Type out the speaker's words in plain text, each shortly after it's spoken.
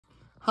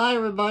Hi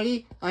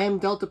everybody, I am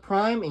Delta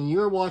Prime and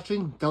you're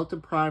watching Delta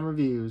Prime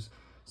Reviews.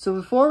 So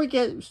before we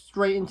get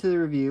straight into the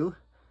review,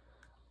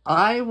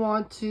 I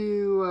want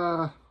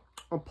to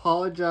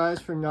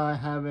apologize for not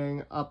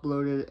having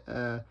uploaded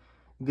a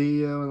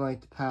video in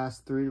like the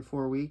past 3 to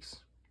 4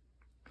 weeks.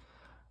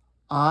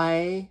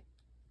 I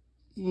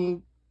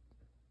been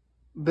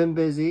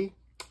busy,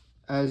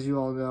 as you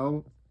all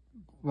know.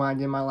 When I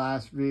did my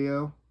last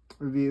video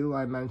review,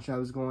 I mentioned I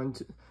was going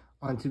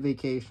onto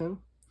vacation.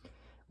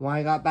 When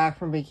I got back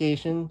from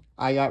vacation,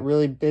 I got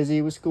really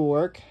busy with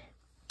schoolwork,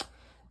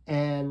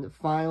 and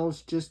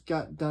finals just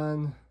got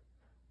done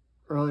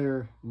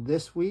earlier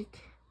this week.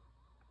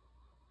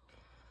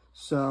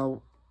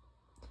 So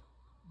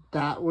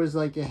that was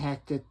like a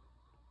hectic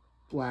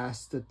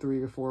last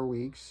 3 to 4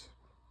 weeks.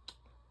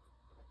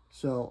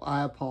 So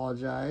I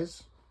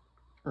apologize.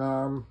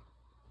 But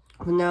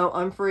now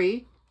I'm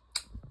free.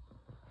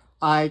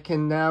 I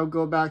can now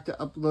go back to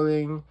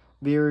uploading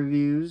video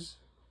reviews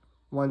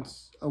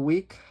once a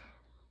week.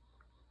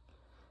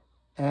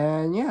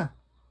 And yeah.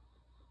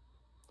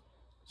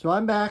 So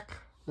I'm back.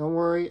 Don't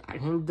worry, I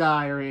didn't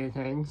die or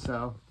anything.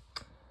 So,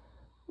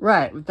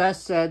 right, with that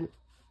said,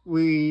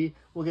 we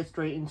will get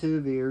straight into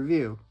the video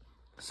review.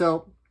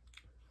 So,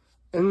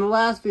 in the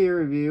last video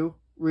review,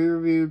 we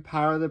reviewed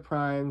Power of the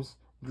Prime's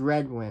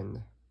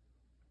Dreadwind.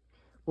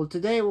 Well,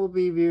 today we'll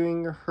be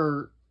viewing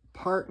her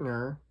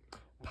partner,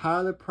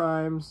 Power of the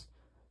Prime's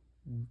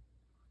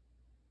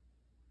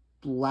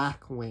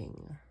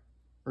Blackwing,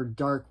 or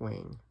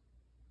Darkwing.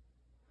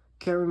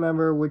 Can't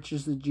remember which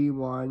is the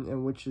G1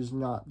 and which is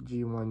not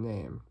the G1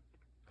 name.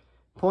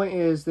 Point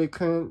is, they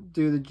couldn't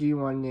do the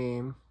G1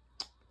 name,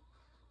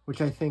 which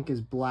I think is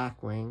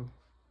Blackwing.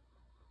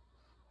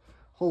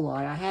 Hold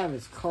on, I have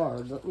his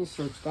card. Let me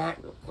search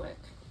that real quick.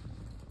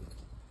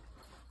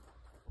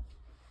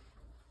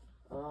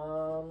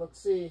 Let's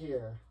see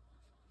here.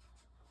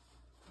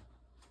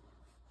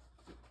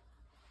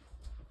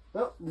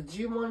 Oh, the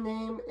G1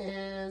 name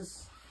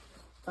is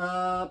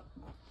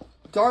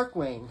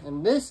Darkwing,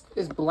 and this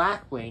is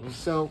Blackwing.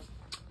 So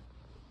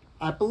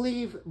I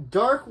believe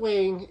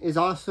Darkwing is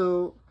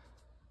also,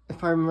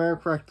 if I remember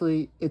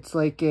correctly, it's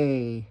like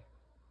a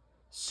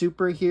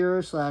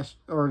superhero slash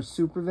or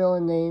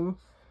supervillain name.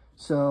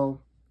 So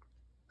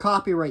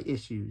copyright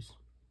issues.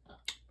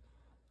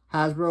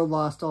 Hasbro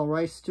lost all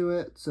rights to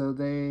it, so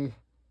they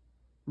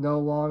no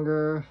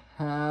longer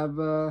have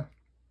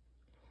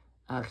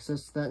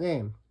access to that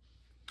name.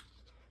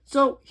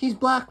 So he's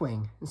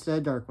Blackwing instead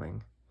of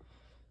Darkwing.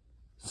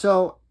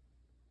 So,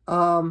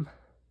 I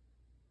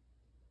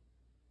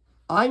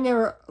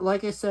never,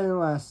 like I said in the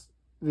last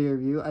video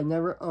review, I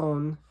never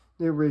owned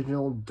the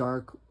original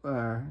Darkwing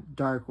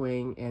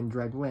and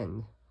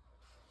Dreadwind.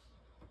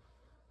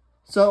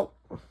 So,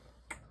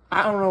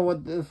 I don't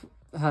know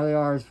how they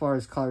are as far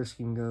as color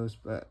scheme goes,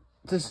 but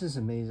this is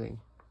amazing.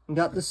 You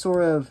got this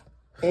sort of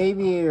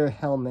aviator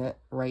helmet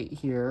right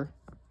here.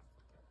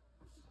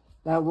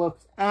 That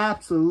looks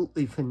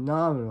absolutely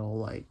phenomenal.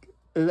 Like,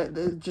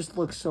 it just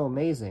looks so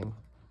amazing.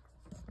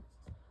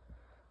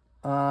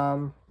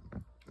 You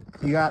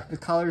got the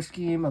color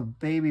scheme of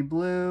baby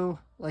blue,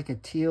 like a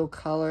teal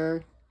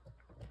color,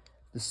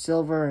 the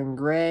silver and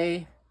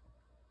gray,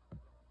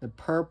 the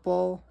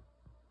purple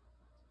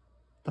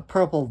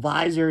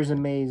visor is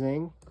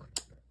amazing,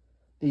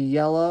 the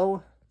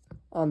yellow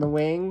on the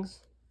wings.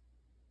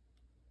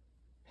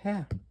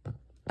 Yeah,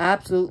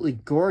 absolutely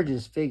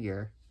gorgeous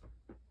figure.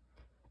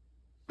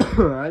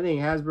 I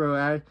think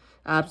Hasbro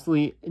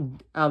absolutely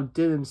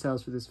outdid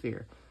themselves with this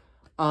figure.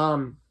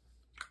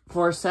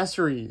 For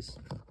accessories,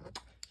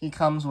 he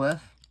comes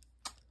with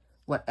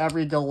what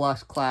every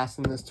deluxe class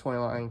in this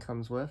toy line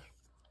comes with.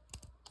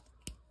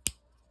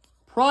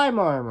 Prime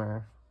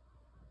armor.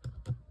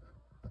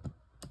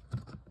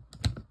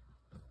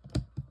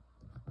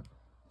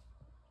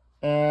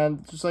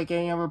 And just like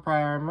any other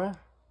prime armor,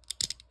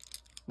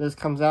 this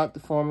comes out to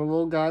form a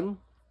little gun.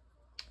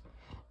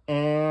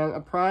 And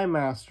a Prime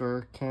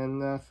Master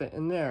can fit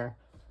in there.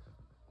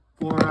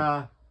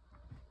 For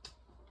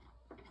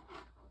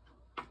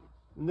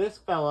this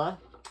fella,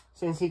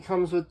 since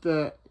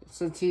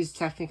he's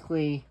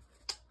technically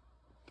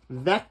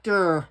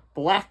Vector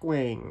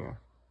Blackwing,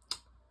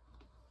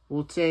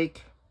 we'll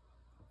take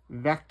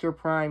Vector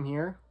Prime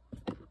here,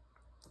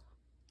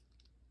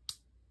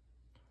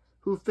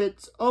 who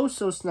fits oh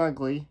so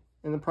snugly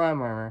in the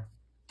Prime armor.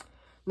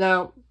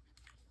 Now,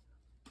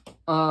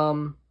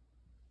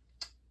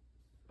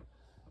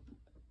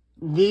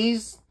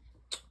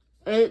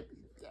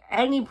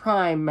 any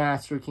Prime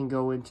Master can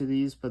go into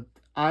these, but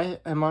I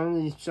am under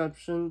the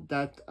assumption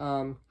that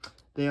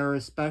they are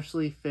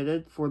especially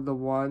fitted for the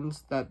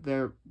ones that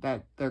their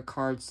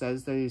card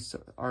says they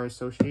are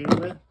associated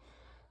with.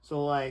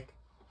 So like,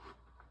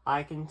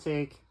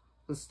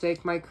 let's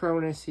take my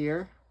Cronus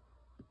here,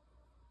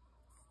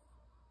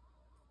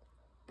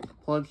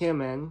 plug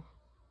him in.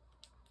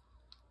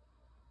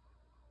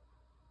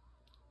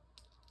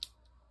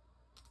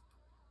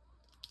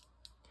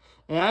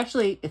 And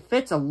actually, it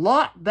fits a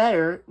lot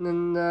better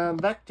than the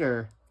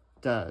Vector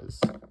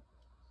does.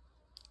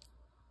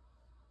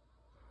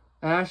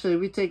 Actually,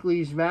 we take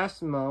Liege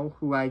Massimo,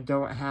 who I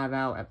don't have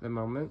out at the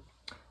moment.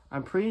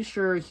 I'm pretty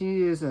sure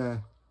he is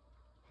a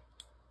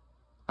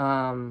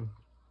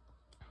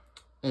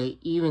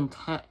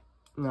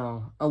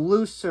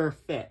looser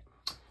fit.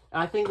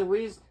 I think the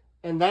reason,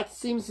 and that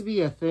seems to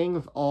be a thing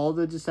with all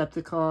the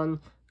Decepticon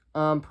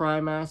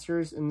Prime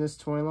Masters in this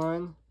toy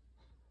line,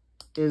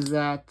 is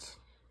that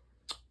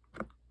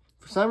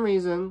for some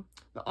reason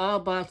the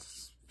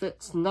Autobots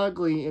fit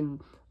snugly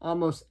in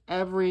almost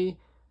every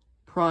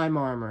Prime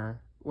armor,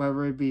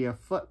 whether it be a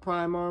foot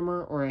Prime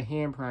armor or a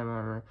hand Prime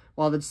armor,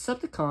 while the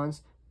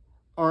Decepticons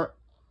are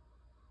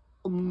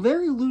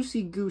very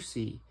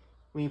loosey-goosey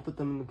when you put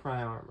them in the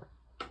Prime armor.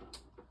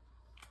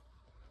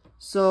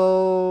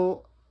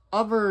 So,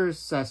 other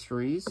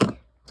accessories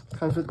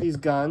comes with these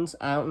guns.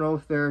 I don't know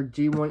if they're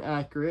G1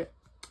 accurate,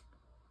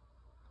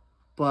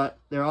 but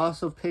they're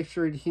also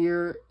pictured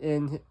here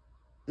in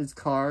his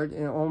card,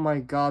 and oh my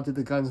god, did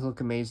the guns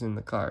look amazing in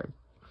the card.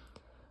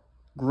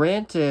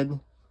 Granted,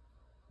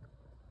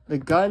 the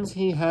guns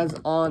he has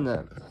on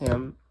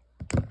him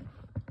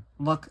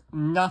look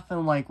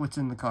nothing like what's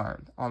in the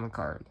card, on the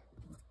card.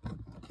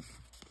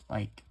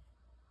 Like,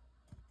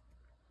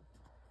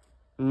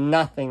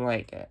 nothing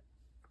like it.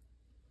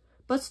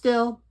 But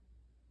still,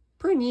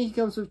 pretty neat. He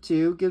comes with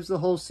 2, gives the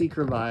whole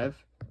secret vibe.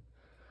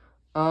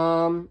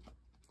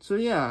 So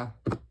yeah.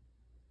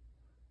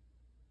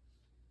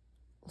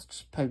 Let's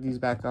just peg these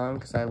back on,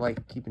 because I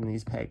like keeping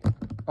these pegged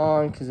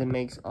on, because it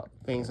makes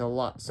things a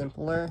lot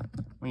simpler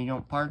when you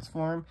don't parts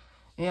form.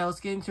 And yeah, let's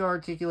get into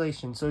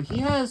articulation. So he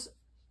has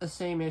the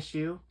same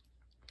issue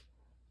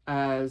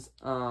as,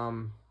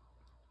 well,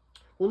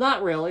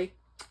 not really.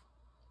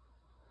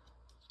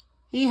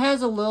 He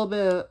has a little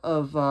bit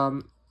of,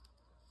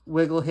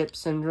 wiggle hip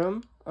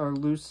syndrome, or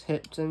loose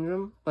hip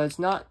syndrome, but it's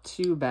not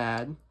too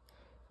bad.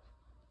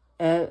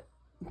 And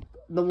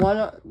the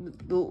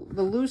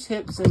loose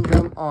hip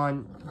syndrome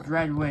on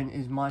Dreadwind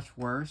is much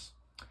worse.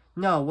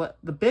 No, what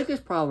the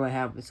biggest problem I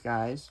have with this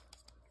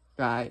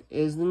guy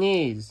is the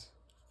knees.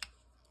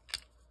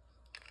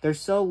 They're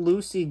so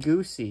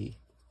loosey-goosey.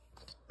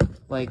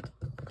 Like,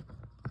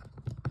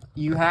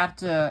 you have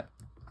to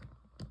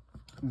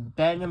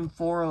bend him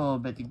forward a little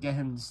bit to get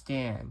him to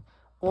stand.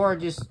 Or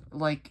just,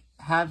 like,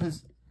 have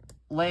his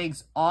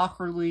legs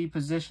awkwardly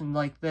positioned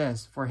like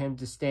this for him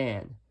to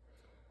stand.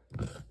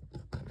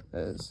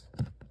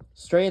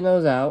 Straighten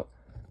those out.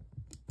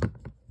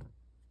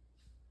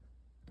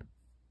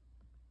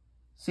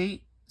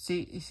 See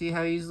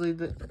how easily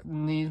the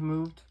knees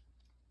moved?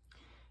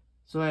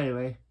 So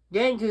anyway,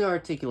 getting to the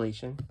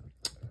articulation.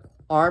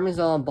 Arm is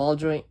on a ball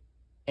joint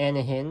and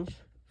a hinge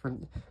for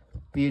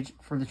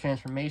the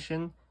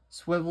transformation.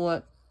 Swivel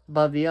it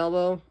above the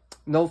elbow.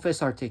 No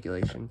fist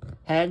articulation.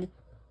 Head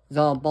is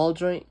on a ball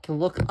joint. Can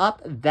look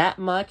up that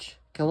much.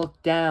 Can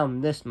look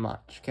down this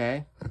much.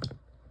 Okay.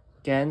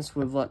 Again,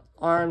 swivel up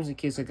arms in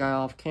case I got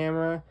off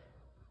camera.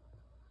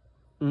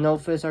 No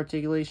fist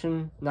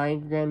articulation.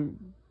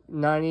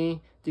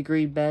 90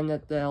 degree bend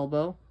at the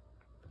elbow.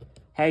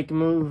 Head can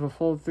move a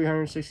full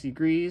 360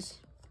 degrees.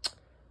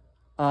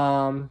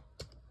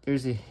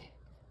 There's a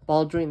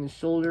ball joint in the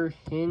shoulder.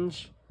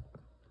 Hinge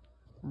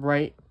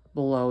right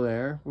below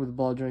there where the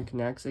ball joint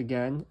connects.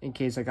 Again, in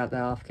case I got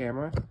that off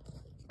camera.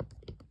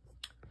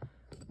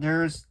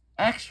 There's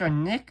extra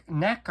neck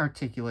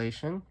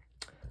articulation,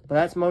 but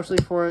that's mostly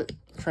for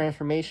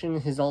transformation,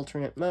 his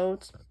alternate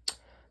modes.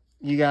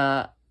 You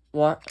got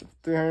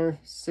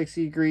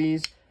 360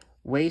 degrees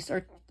waist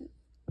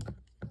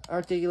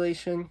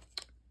articulation.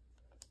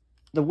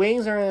 The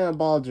wings are in a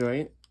ball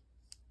joint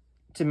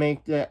to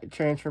make the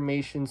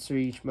transformations through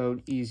each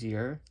mode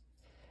easier.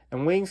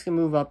 And wings can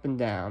move up and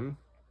down.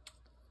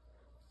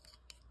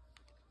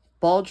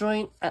 Ball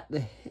joint at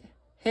the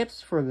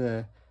hips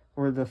for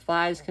where the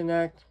thighs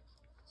connect.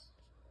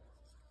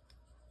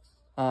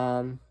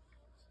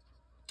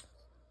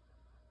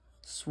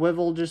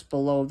 Swivel just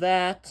below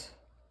that.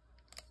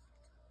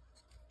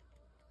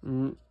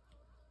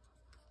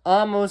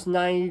 Almost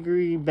 90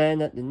 degree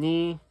bend at the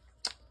knee.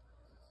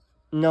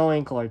 No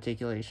ankle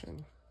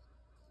articulation.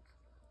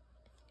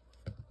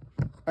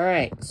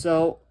 Alright,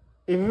 so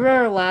if you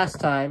remember last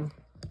time,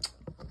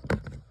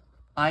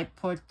 I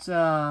put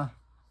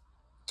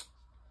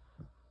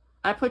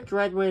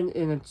Dreadwind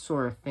in a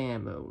sort of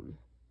fan mode.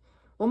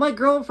 Well, my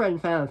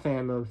girlfriend found a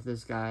fan mode for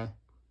this guy.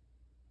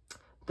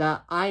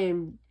 That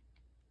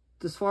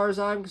as far as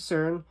I'm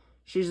concerned,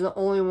 she's the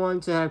only one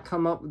to have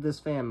come up with this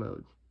fan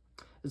mode.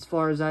 As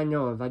far as I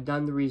know of, I've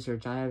done the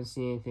research, I haven't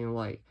seen anything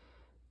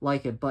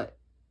like it, but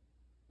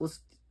let's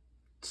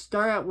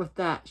start out with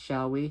that,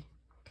 shall we?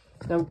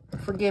 Now,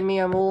 forgive me,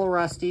 I'm a little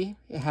rusty.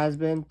 It has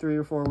been 3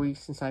 or 4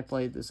 weeks since I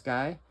played this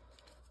guy.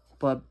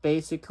 But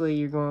basically,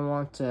 you're going to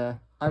want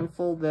to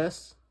unfold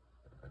this,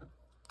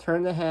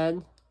 turn the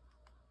head,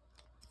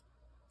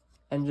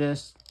 and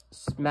just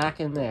smack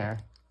in there.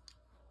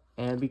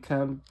 And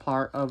become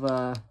part of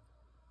a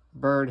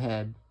bird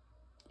head.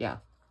 Yeah.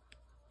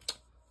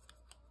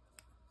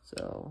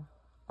 So,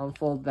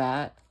 unfold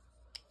that.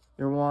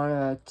 You'll want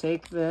to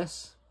take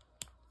this,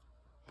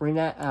 bring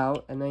that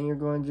out, and then you're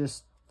going to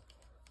just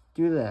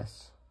do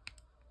this.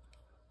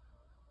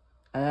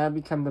 And that'll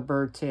become the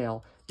bird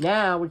tail.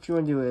 Now, what you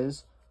want to do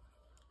is,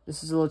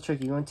 this is a little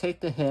tricky. You want to take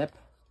the hip,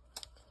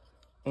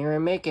 and you're going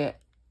to make it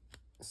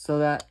so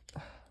that,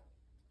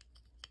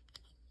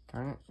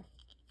 darn it.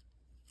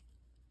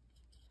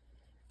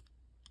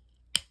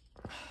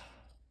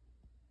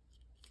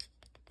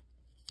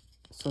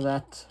 So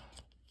that,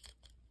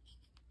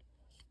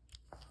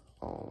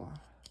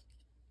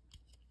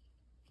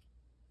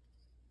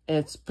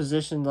 it's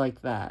positioned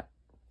like that.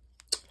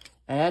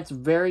 And that's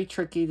very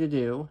tricky to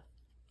do.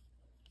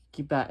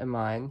 Keep that in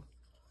mind.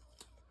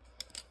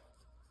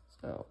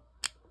 So,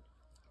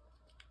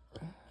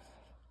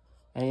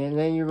 and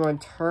then you're going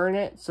to turn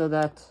it so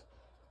that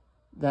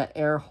that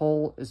air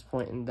hole is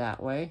pointing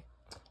that way.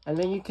 And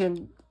then you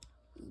can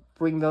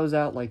bring those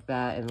out like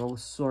that, and it'll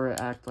sort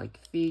of act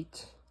like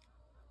feet.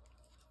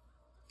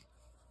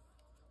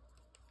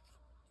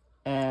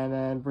 And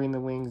then bring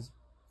the wings,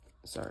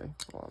 sorry,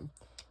 hold on.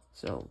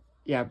 So,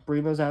 yeah,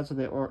 bring those out so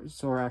they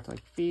sort of act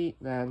like feet.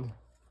 Then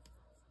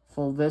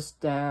fold this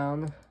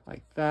down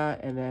like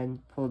that, and then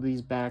pull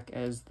these back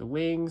as the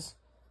wings.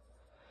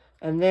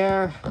 And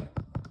there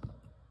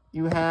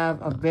you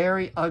have a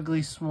very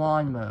ugly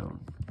swan mode.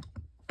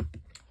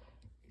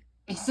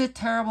 Is it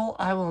terrible?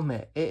 I will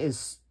admit, it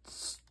is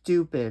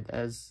stupid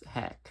as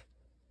heck.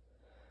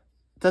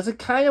 Does it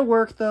kind of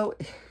work, though?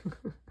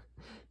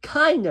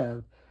 Kind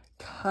of.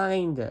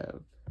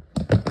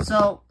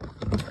 So,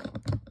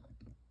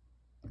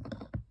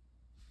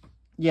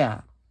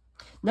 yeah.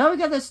 Now we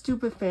got that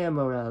stupid fan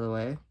mode out of the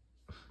way.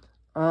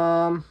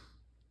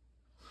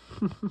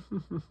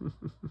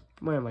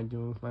 What am I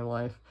doing with my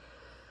life?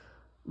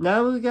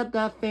 Now we got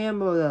that fan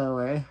mode out of the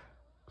way.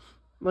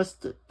 Let's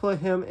put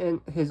him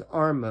in his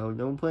arm mode.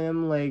 Don't put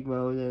him in leg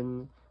mode,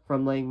 and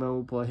from leg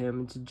mode, we'll put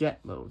him into jet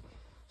mode.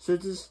 So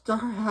to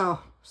start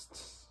out,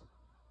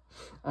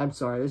 I'm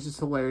sorry, this is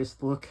hilarious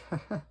to look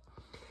at.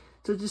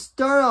 So to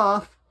start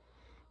off,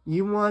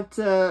 you want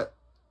to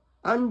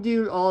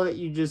undo all that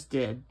you just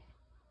did.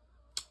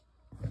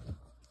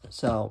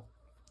 So,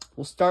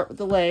 we'll start with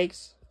the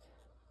legs.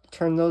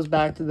 Turn those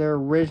back to their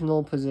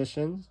original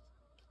positions.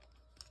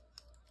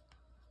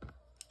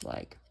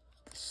 Like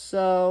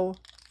so.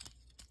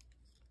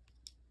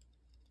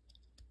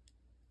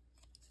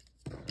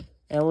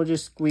 And we'll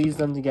just squeeze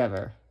them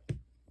together.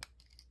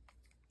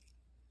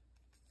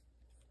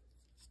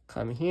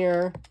 Come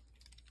here.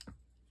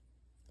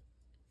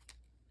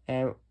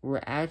 And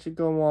we're actually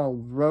going to want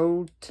to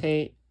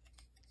rotate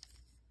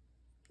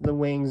the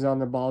wings on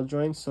the ball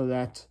joint so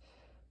that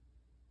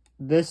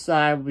this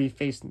side will be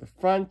facing the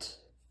front.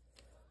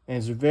 And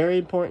it's very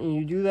important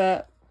you do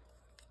that.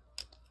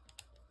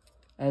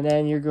 And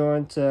then you're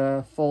going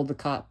to fold the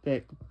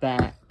cockpit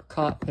back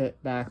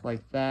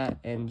like that,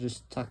 and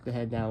just tuck the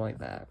head down like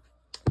that.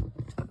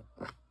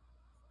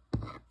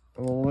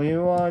 What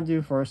you want to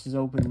do first is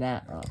open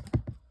that up.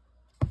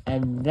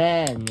 And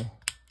then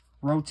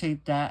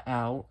rotate that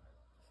out.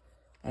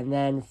 And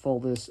then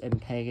fold this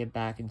and peg it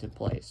back into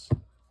place.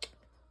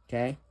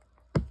 Okay?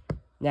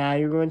 Now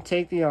you're going to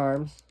take the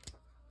arms.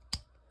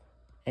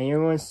 And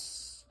you're going to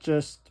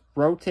just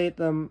rotate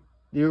them.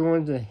 You're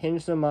going to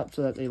hinge them up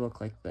so that they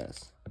look like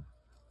this.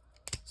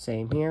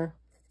 Same here.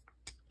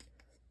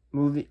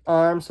 Move the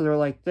arms so they're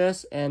like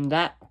this. And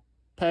that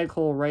peg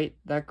hole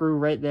that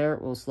groove right there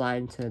will slide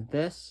into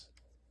this.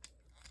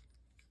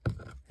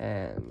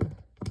 And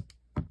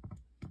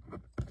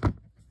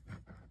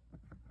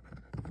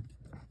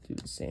do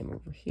the same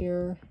over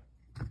here.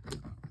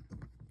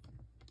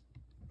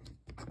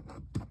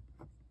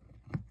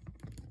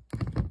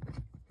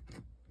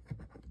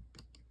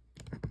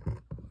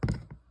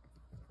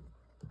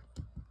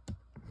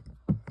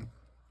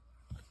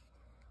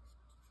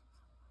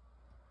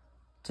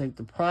 Take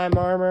the prime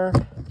armor,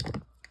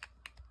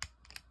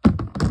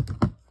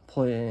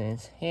 put it in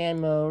its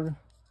hand mode.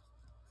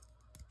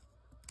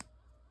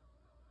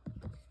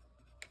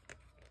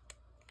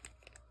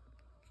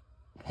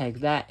 Peg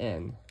that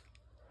in.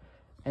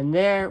 And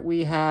there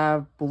we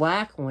have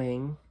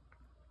Blackwing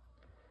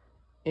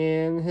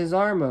in his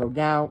arm mode.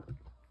 Now,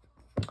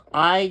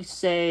 I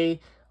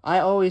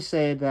always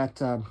say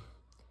that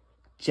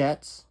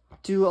jets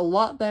do a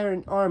lot better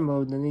in arm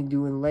mode than they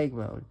do in leg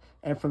mode.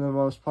 And for the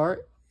most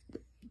part,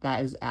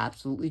 that is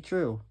absolutely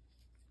true.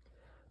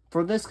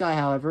 For this guy,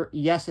 however,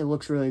 yes, it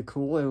looks really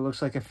cool. It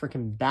looks like a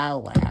freaking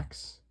battle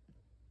axe.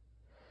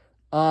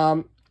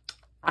 I'm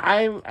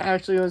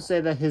actually going to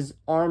say that his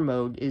arm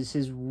mode is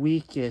his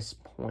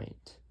weakest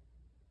point.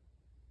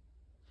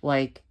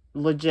 Like,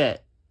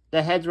 legit.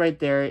 The head's right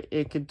there.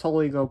 It could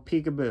totally go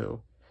peekaboo.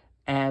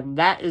 And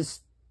that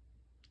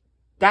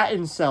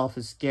in itself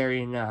is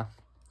scary enough.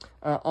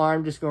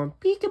 Arm just going,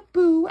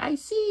 peekaboo, I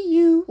see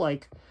you.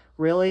 Like,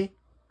 really?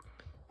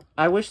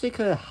 I wish they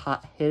could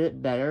have hit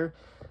it better.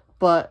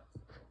 But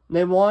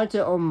they wanted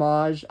to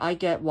homage. I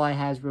get why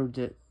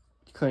Hasbro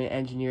couldn't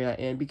engineer that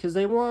in. Because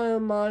they wanted to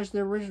homage the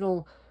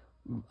original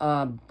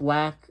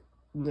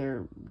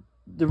the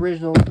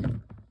original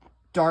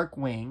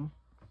Darkwing.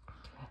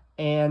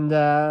 and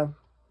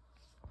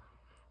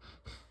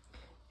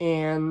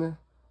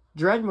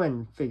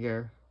Dreadwind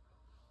figure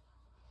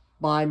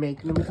by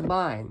making them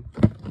combine,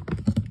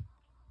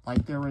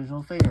 like the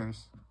original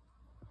figures.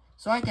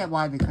 So I get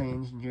why they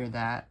couldn't engineer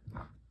that.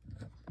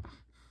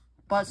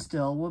 But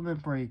still, it would have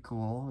been pretty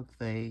cool if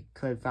they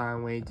could find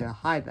a way to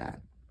hide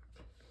that.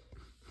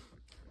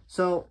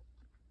 So,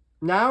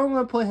 now we're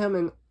going to put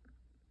him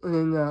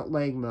in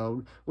leg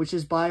mode, which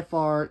is by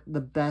far the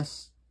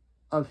best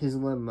of his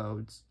limb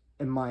modes,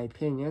 in my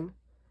opinion.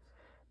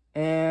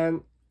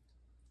 And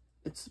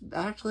it's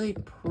actually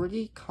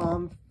pretty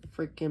complex.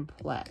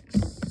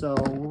 So,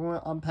 we're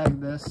going to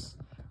unpeg this,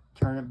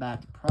 turn it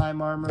back to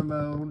prime armor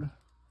mode,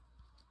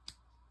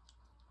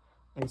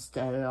 and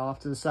set it off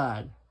to the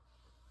side.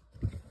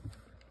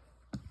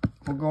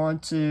 We're going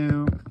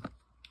to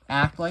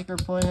act like we're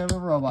putting him in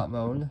robot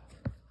mode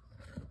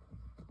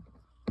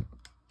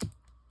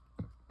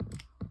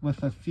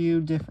with a few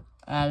different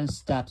added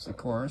steps, of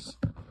course.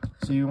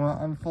 So you want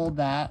to unfold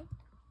that,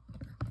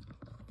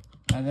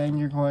 and then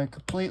you're going to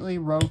completely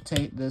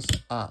rotate this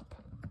up.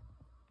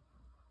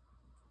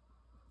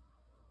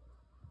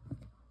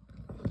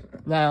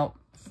 Now,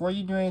 before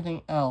you do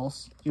anything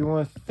else, you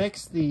want to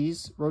fix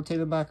these, rotate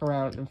them back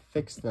around and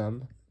fix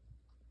them.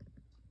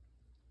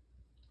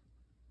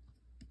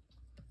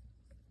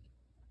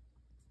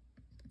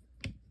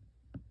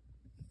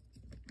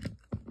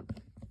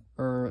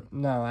 Or,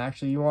 no,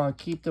 actually, you want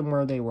to keep them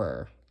where they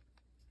were.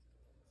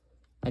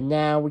 And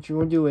now, what you're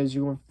going to do is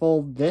you're going to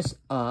fold this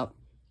up.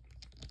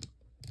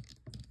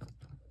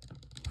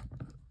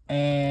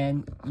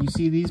 And you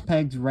see these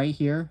pegs right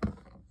here?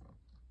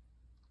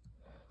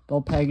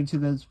 They'll peg into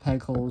those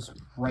peg holes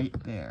right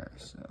there,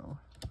 so.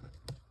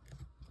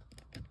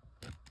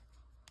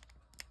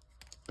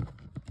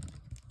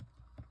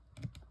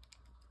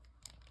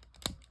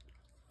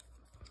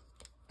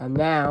 And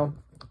now,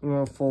 I'm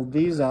going to fold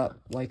these up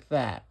like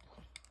that.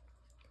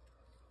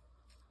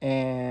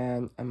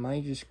 And I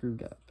might just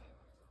screwed up.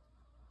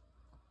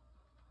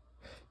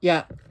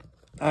 Yeah,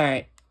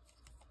 alright.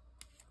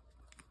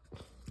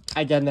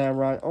 I done that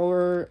wrong.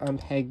 Or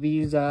unpeg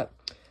these up.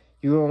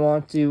 You're going to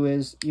want to do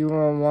is, you're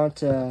going to want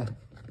to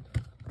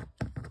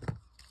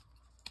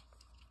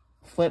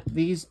flip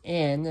these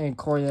in and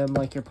core them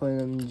like you're putting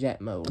them in jet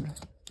mode.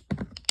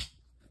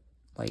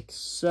 Like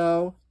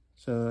so.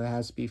 So it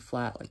has to be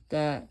flat like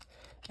that.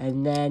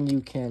 And then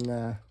you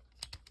can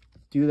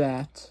do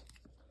that.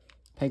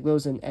 Peg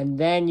those in, and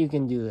then you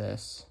can do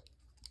this.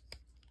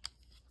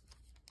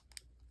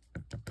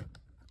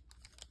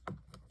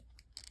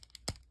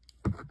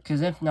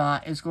 Because if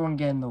not, it's going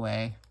to get in the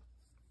way.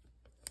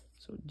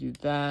 So do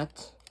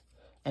that.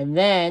 And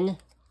then,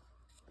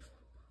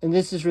 and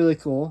this is really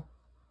cool,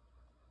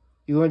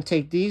 you want to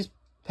take these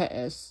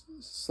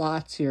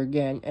slots here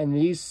again, and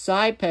these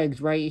side pegs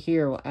right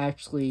here will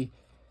actually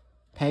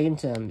peg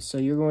into them. So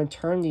you're going to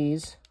turn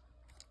these,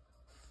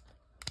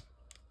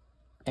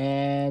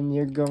 and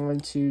you're going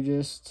to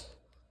just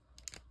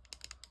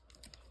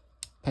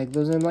peg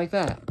those in like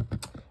that.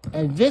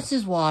 And this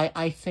is why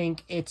I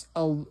think it's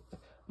a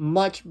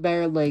much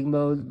better leg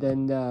mode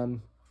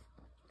than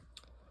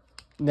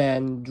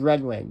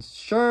Dreadwing's.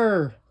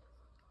 Sure,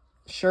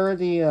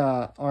 the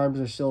arms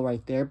are still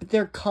right there, but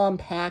they're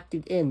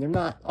compacted in. They're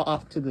not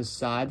off to the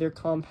side. They're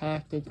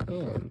compacted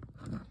in,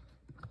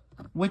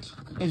 which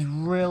is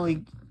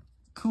really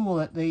cool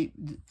that they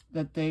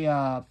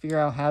figure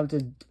out how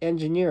to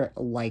engineer it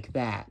like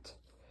that.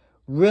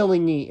 Really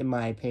neat, in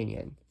my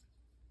opinion.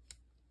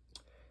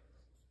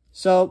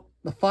 So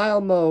the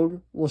final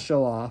mode we'll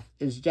show off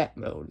is jet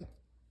mode,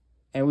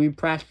 and we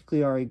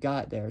practically already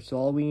got there. So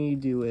all we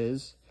need to do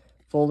is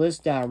fold this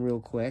down real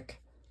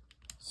quick,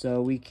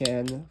 so we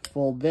can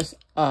fold this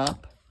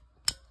up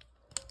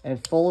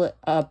and fold it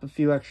up a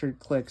few extra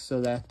clicks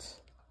so that.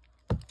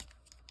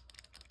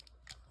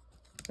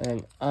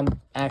 And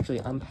actually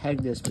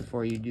unpeg this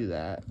before you do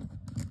that.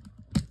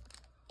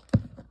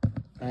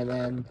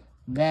 And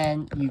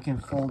then you can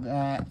fold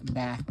that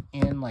back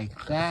in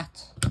like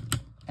that.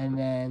 And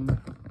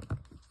then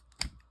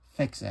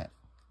fix it.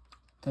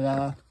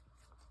 Ta-da.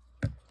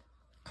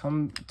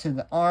 Come to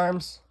the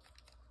arms.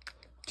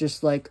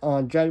 Just like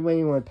on Dreadwing,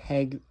 you want to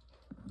peg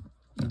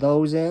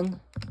those in.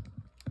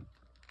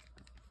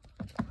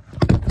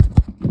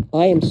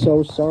 I am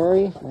so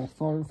sorry. My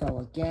phone fell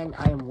again.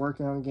 I am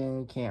working on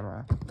getting a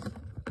camera.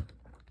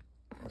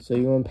 So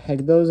you want to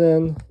peg those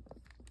in.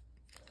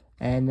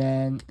 And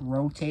then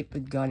rotate the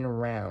gun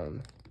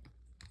around.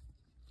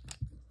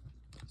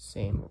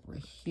 Same over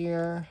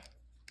here.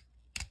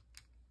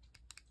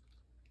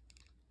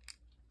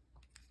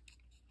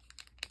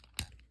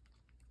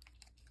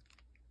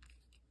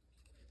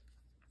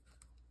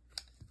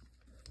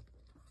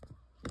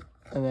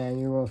 And then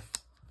you will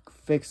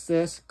fix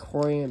this,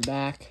 coring it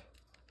back.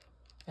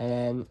 And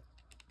then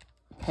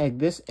peg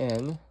this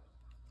in.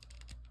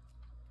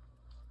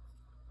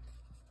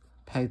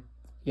 Peg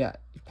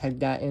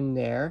that in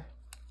there.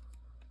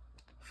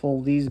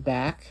 Fold these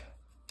back.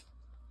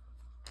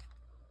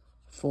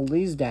 Fold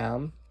these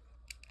down.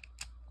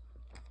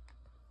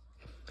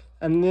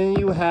 And then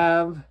you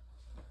have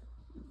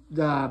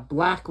the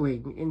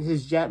Blackwing in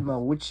his jet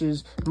mode, which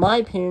is, in my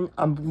opinion,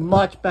 a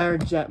much better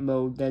jet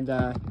mode than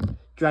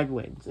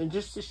Dreadwing's. And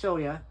just to show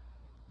you,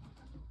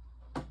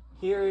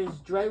 here is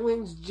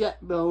Dreadwing's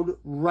jet mode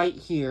right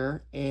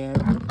here,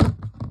 and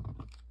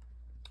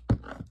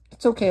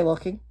it's okay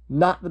looking,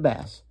 not the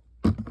best.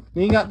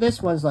 Then you got this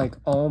one's like,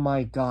 oh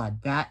my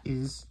god, that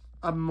is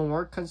a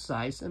more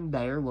concise and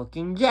better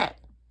looking jet.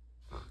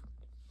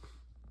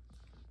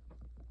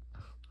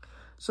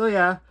 So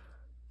yeah,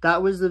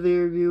 that was the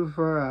video review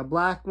for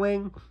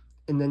Blackwing.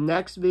 In the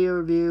next video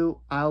review,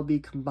 I'll be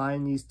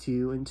combining these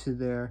two into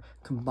their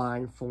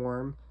combined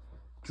form,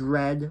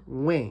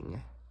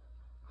 Dreadwing.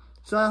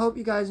 So I hope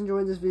you guys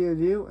enjoyed this video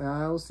review, and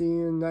I'll see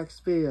you in the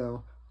next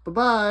video.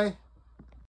 Bye-bye!